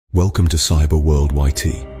Welcome to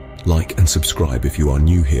CyberWorldyt. Like and subscribe if you are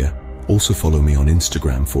new here. Also follow me on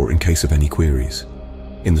Instagram in case of any queries.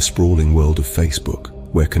 In the sprawling world of Facebook,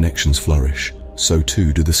 where connections flourish, so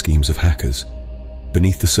too do the schemes of hackers.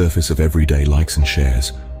 Beneath the surface of everyday likes and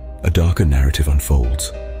shares, a darker narrative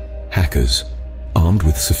unfolds. Hackers, armed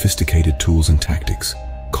with sophisticated tools and tactics,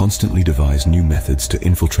 constantly devise new methods to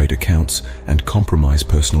infiltrate accounts and compromise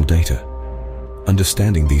personal data.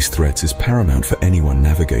 Understanding these threats is paramount for anyone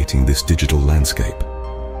navigating this digital landscape.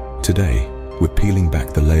 Today, we're peeling back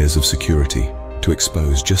the layers of security to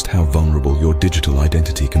expose just how vulnerable your digital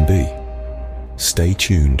identity can be. Stay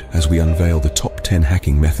tuned as we unveil the top 10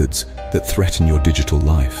 hacking methods that threaten your digital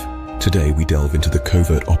life. Today, we delve into the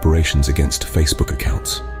covert operations against Facebook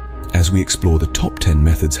accounts. As we explore the top 10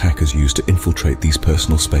 methods hackers use to infiltrate these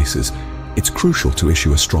personal spaces, it's crucial to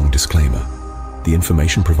issue a strong disclaimer. The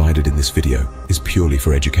information provided in this video is purely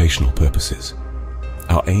for educational purposes.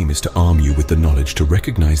 Our aim is to arm you with the knowledge to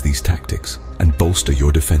recognize these tactics and bolster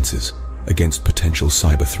your defenses against potential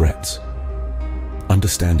cyber threats.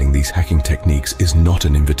 Understanding these hacking techniques is not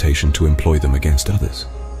an invitation to employ them against others.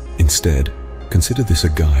 Instead, consider this a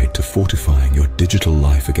guide to fortifying your digital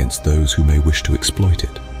life against those who may wish to exploit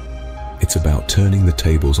it. It's about turning the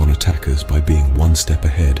tables on attackers by being one step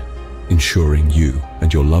ahead, ensuring you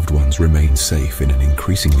and your loved ones remain safe in an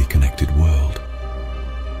increasingly connected world.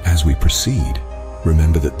 As we proceed,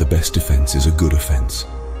 remember that the best defense is a good offense.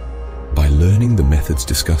 By learning the methods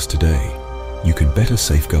discussed today, you can better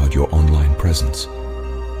safeguard your online presence.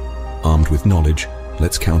 Armed with knowledge,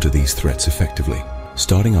 let's counter these threats effectively.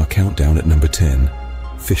 Starting our countdown at number 10,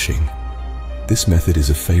 phishing. This method is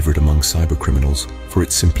a favorite among cybercriminals for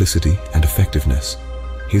its simplicity and effectiveness.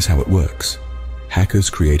 Here's how it works. Hackers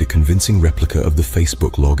create a convincing replica of the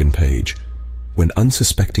Facebook login page. When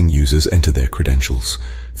unsuspecting users enter their credentials,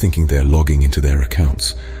 thinking they're logging into their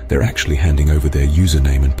accounts, they're actually handing over their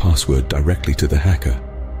username and password directly to the hacker.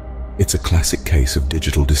 It's a classic case of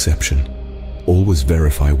digital deception. Always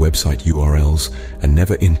verify website URLs and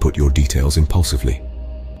never input your details impulsively.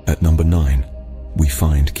 At number 9, we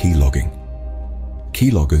find keylogging.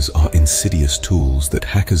 Keyloggers are insidious tools that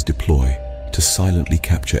hackers deploy to silently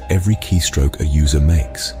capture every keystroke a user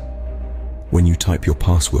makes. When you type your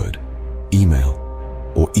password,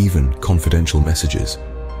 email, or even confidential messages,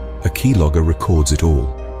 a keylogger records it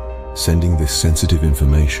all, sending this sensitive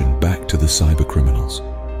information back to the cybercriminals.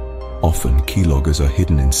 Often, keyloggers are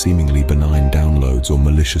hidden in seemingly benign downloads or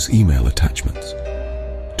malicious email attachments.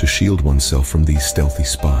 To shield oneself from these stealthy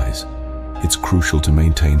spies, it's crucial to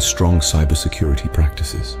maintain strong cybersecurity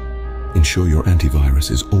practices. Ensure your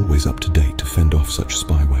antivirus is always up to date to fend off such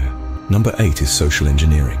spyware. Number 8 is social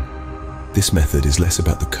engineering. This method is less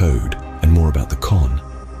about the code and more about the con.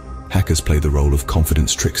 Hackers play the role of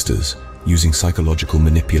confidence tricksters, using psychological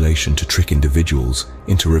manipulation to trick individuals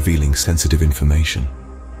into revealing sensitive information.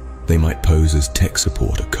 They might pose as tech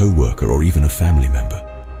support, a co-worker, or even a family member.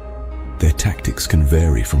 Their tactics can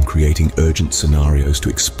vary from creating urgent scenarios to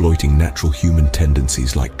exploiting natural human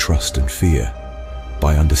tendencies like trust and fear.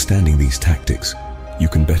 By understanding these tactics, you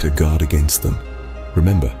can better guard against them.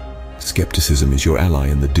 Remember, skepticism is your ally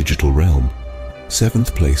in the digital realm.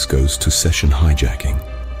 7th place goes to session hijacking.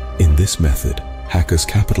 In this method, hackers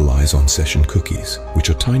capitalize on session cookies, which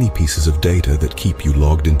are tiny pieces of data that keep you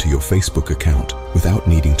logged into your Facebook account without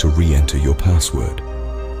needing to re-enter your password.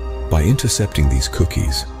 By intercepting these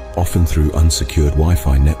cookies, often through unsecured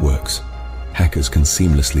Wi-Fi networks, hackers can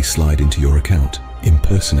seamlessly slide into your account,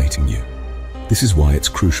 impersonating you. This is why it's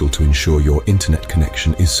crucial to ensure your internet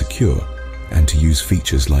connection is secure and to use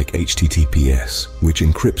features like HTTPS, which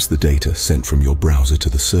encrypts the data sent from your browser to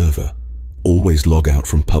the server. Always log out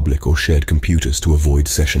from public or shared computers to avoid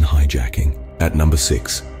session hijacking. At number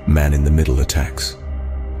 6, man-in-the-middle attacks.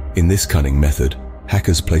 In this cunning method,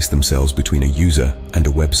 hackers place themselves between a user and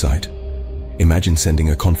a website. Imagine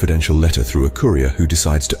sending a confidential letter through a courier who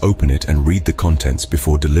decides to open it and read the contents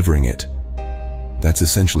before delivering it. That's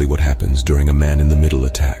essentially what happens during a man-in-the-middle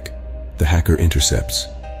attack. The hacker intercepts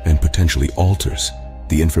and potentially alters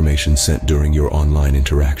the information sent during your online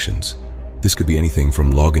interactions. This could be anything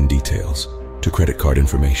from login details to credit card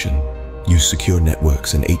information. Use secure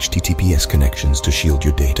networks and HTTPS connections to shield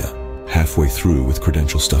your data. Halfway through with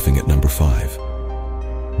credential stuffing at number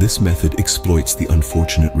 5. This method exploits the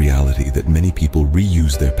unfortunate reality that many people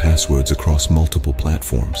reuse their passwords across multiple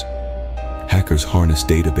platforms. Hackers harness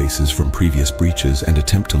databases from previous breaches and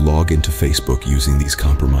attempt to log into Facebook using these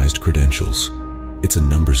compromised credentials. It's a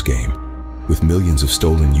numbers game. With millions of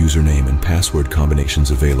stolen username and password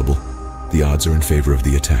combinations available, the odds are in favor of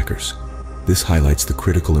the attackers. This highlights the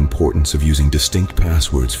critical importance of using distinct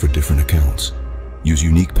passwords for different accounts. Use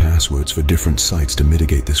unique passwords for different sites to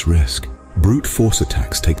mitigate this risk. Brute force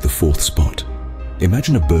attacks take the fourth spot.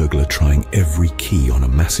 Imagine a burglar trying every key on a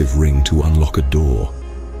massive ring to unlock a door.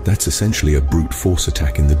 That's essentially a brute force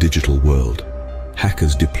attack in the digital world.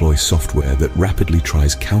 Hackers deploy software that rapidly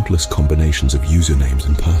tries countless combinations of usernames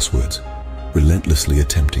and passwords, relentlessly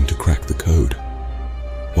attempting to crack the code.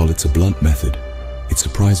 While it's a blunt method, it's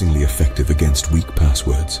surprisingly effective against weak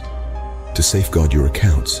passwords. To safeguard your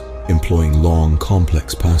accounts, employing long,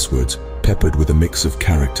 complex passwords peppered with a mix of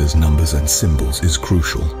characters, numbers, and symbols is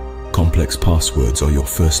crucial. Complex passwords are your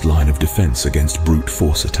first line of defense against brute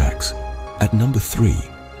force attacks. At number 3,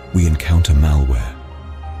 we encounter malware.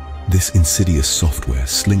 This insidious software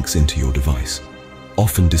slinks into your device,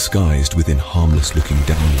 often disguised within harmless-looking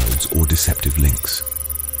downloads or deceptive links.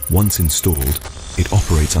 Once installed, it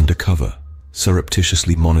operates undercover,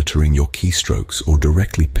 surreptitiously monitoring your keystrokes or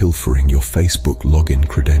directly pilfering your Facebook login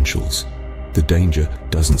credentials. The danger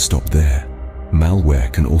doesn't stop there.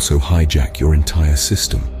 Malware can also hijack your entire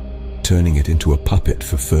system, turning it into a puppet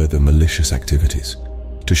for further malicious activities.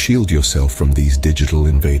 To shield yourself from these digital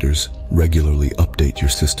invaders, regularly update your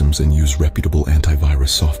systems and use reputable antivirus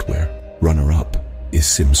software. Runner-up is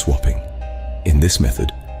SIM swapping. In this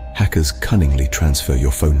method, hackers cunningly transfer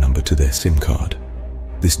your phone number to their SIM card.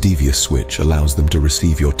 This devious switch allows them to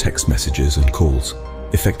receive your text messages and calls,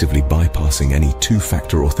 effectively bypassing any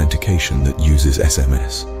two-factor authentication that uses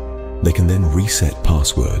SMS. They can then reset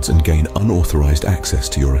passwords and gain unauthorized access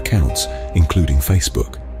to your accounts, including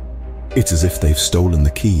Facebook. It's as if they've stolen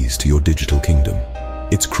the keys to your digital kingdom.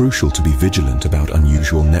 It's crucial to be vigilant about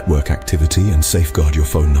unusual network activity and safeguard your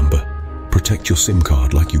phone number. Protect your SIM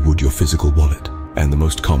card like you would your physical wallet. And the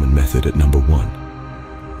most common method at number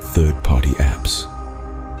 1, third-party apps.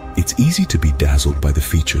 It's easy to be dazzled by the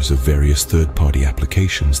features of various third-party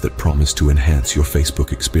applications that promise to enhance your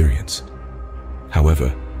Facebook experience.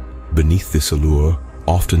 However, beneath this allure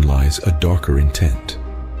often lies a darker intent.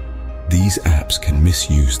 These apps can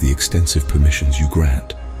misuse the extensive permissions you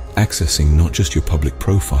grant, accessing not just your public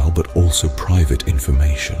profile but also private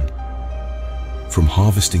information. From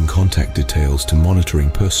harvesting contact details to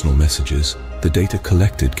monitoring personal messages, the data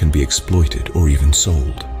collected can be exploited or even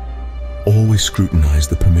sold. Always scrutinize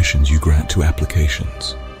the permissions you grant to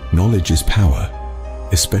applications. Knowledge is power,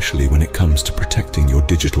 especially when it comes to protecting your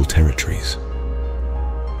digital territories.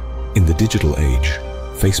 In the digital age,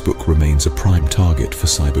 Facebook remains a prime target for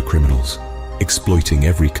cybercriminals, exploiting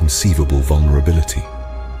every conceivable vulnerability.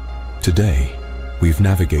 Today, we've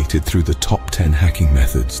navigated through the top 10 hacking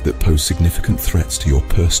methods that pose significant threats to your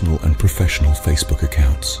personal and professional Facebook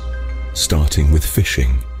accounts. Starting with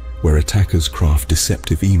phishing, where attackers craft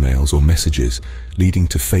deceptive emails or messages leading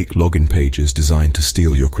to fake login pages designed to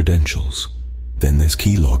steal your credentials. Then there's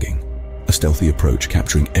keylogging, a stealthy approach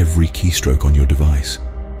capturing every keystroke on your device.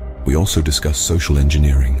 We also discuss social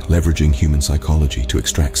engineering, leveraging human psychology to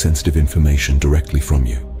extract sensitive information directly from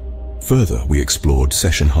you. Further, we explored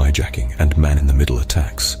session hijacking and man-in-the-middle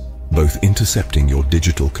attacks, both intercepting your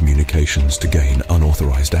digital communications to gain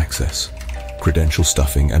unauthorized access. Credential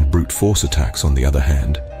stuffing and brute force attacks, on the other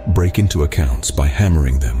hand, break into accounts by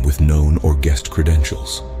hammering them with known or guessed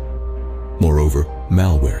credentials. Moreover,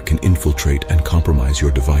 malware can infiltrate and compromise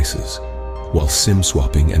your devices, while SIM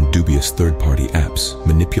swapping and dubious third-party apps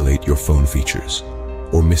manipulate your phone features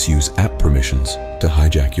or misuse app permissions to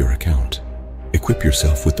hijack your account. Equip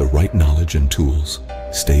yourself with the right knowledge and tools,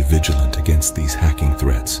 stay vigilant against these hacking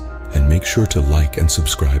threats, and make sure to like and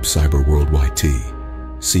subscribe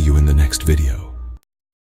CyberWorldYT. See you in the next video.